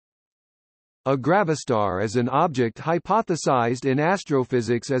A gravastar is an object hypothesized in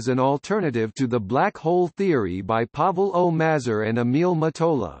astrophysics as an alternative to the black hole theory by Pavel O. Mazur and Emil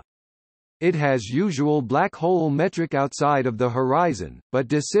Mottola. It has usual black hole metric outside of the horizon, but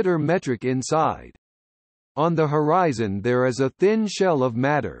de Sitter metric inside. On the horizon there is a thin shell of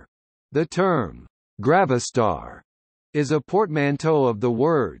matter. The term, gravastar, is a portmanteau of the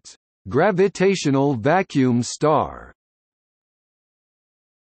words, gravitational vacuum star.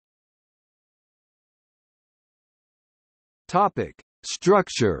 Topic: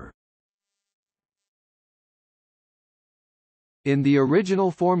 Structure. In the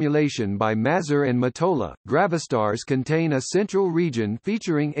original formulation by Mazur and Mottola, gravastars contain a central region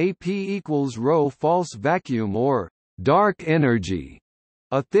featuring a p equals ρ false vacuum or dark energy,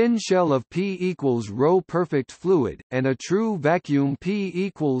 a thin shell of p equals ρ perfect fluid, and a true vacuum p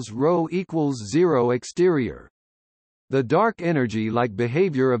equals ρ equals 0 exterior. The dark energy-like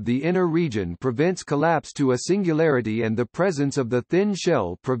behavior of the inner region prevents collapse to a singularity, and the presence of the thin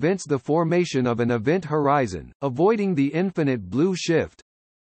shell prevents the formation of an event horizon, avoiding the infinite blue shift.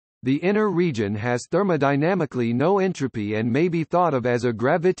 The inner region has thermodynamically no entropy and may be thought of as a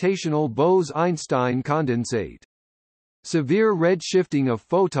gravitational Bose-Einstein condensate. Severe redshifting of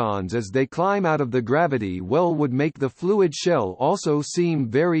photons as they climb out of the gravity well would make the fluid shell also seem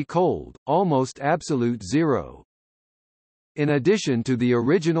very cold, almost absolute zero. In addition to the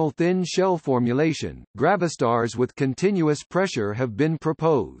original thin shell formulation, gravastars with continuous pressure have been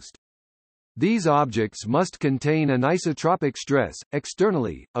proposed. These objects must contain anisotropic stress.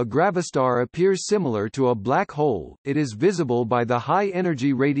 Externally, a gravastar appears similar to a black hole. It is visible by the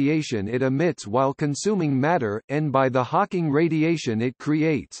high-energy radiation it emits while consuming matter, and by the Hawking radiation it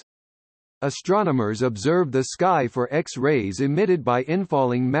creates. Astronomers observe the sky for X-rays emitted by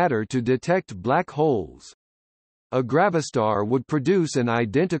infalling matter to detect black holes. A gravastar would produce an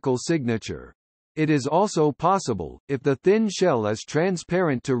identical signature. It is also possible, if the thin shell is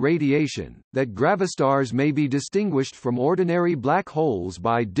transparent to radiation, that gravastars may be distinguished from ordinary black holes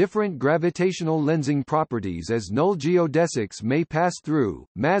by different gravitational lensing properties as null geodesics may pass through.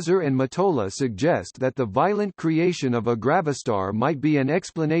 Mazur and Mottola suggest that the violent creation of a gravastar might be an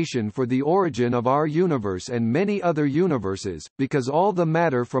explanation for the origin of our universe and many other universes, because all the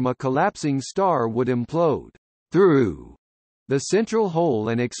matter from a collapsing star would implode through the central hole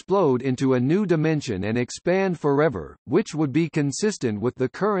and explode into a new dimension and expand forever, which would be consistent with the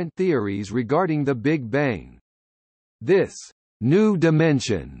current theories regarding the Big Bang. This new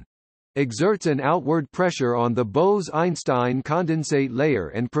dimension exerts an outward pressure on the Bose-Einstein condensate layer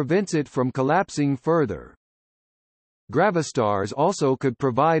and prevents it from collapsing further. Gravastars also could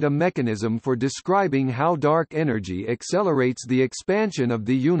provide a mechanism for describing how dark energy accelerates the expansion of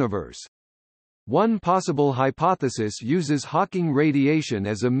the universe. One possible hypothesis uses Hawking radiation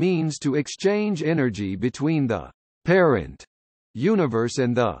as a means to exchange energy between the parent universe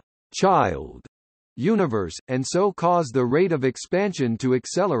and the child universe, and so cause the rate of expansion to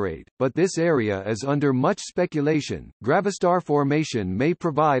accelerate, but this area is under much speculation. Gravastar formation may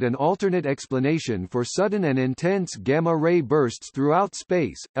provide an alternate explanation for sudden and intense gamma-ray bursts throughout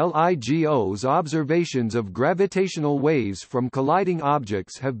space. LIGO's observations of gravitational waves from colliding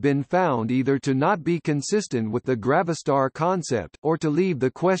objects have been found either to not be consistent with the gravastar concept, or to leave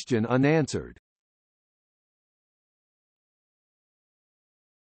the question unanswered.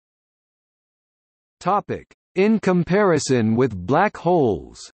 Topic: In comparison with black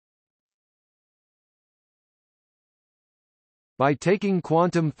holes. By taking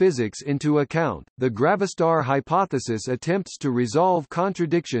quantum physics into account, the gravastar hypothesis attempts to resolve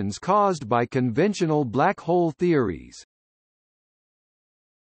contradictions caused by conventional black hole theories.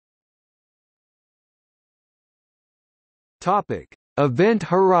 Topic: Event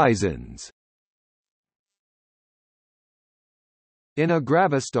horizons. In a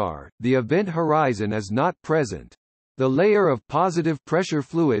gravastar, the event horizon is not present. The layer of positive pressure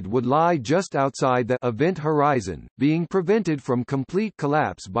fluid would lie just outside the event horizon, being prevented from complete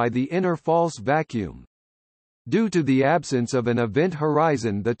collapse by the inner false vacuum. Due to the absence of an event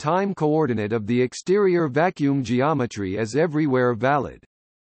horizon, the time coordinate of the exterior vacuum geometry is everywhere valid.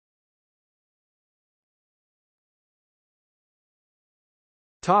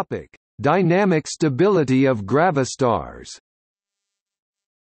 Topic: Dynamic stability of gravastars.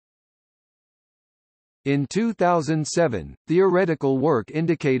 In 2007, theoretical work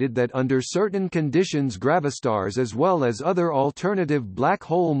indicated that under certain conditions gravastars as well as other alternative black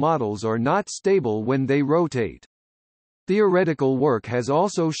hole models are not stable when they rotate. Theoretical work has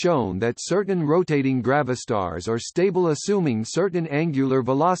also shown that certain rotating gravastars are stable assuming certain angular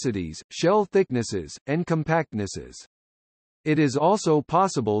velocities, shell thicknesses, and compactnesses. It is also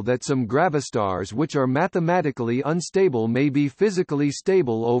possible that some gravastars which are mathematically unstable may be physically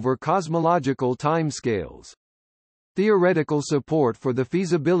stable over cosmological timescales. Theoretical support for the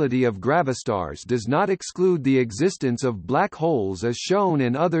feasibility of gravastars does not exclude the existence of black holes as shown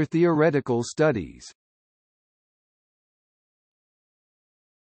in other theoretical studies.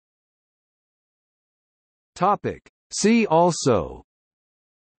 Topic. See also: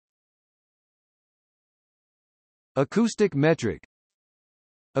 acoustic metric,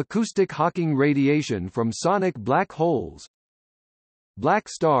 acoustic Hawking radiation from sonic black holes, black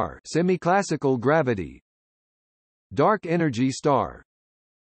star, semiclassical gravity, dark energy star,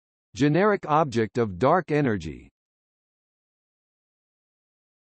 generic object of dark energy.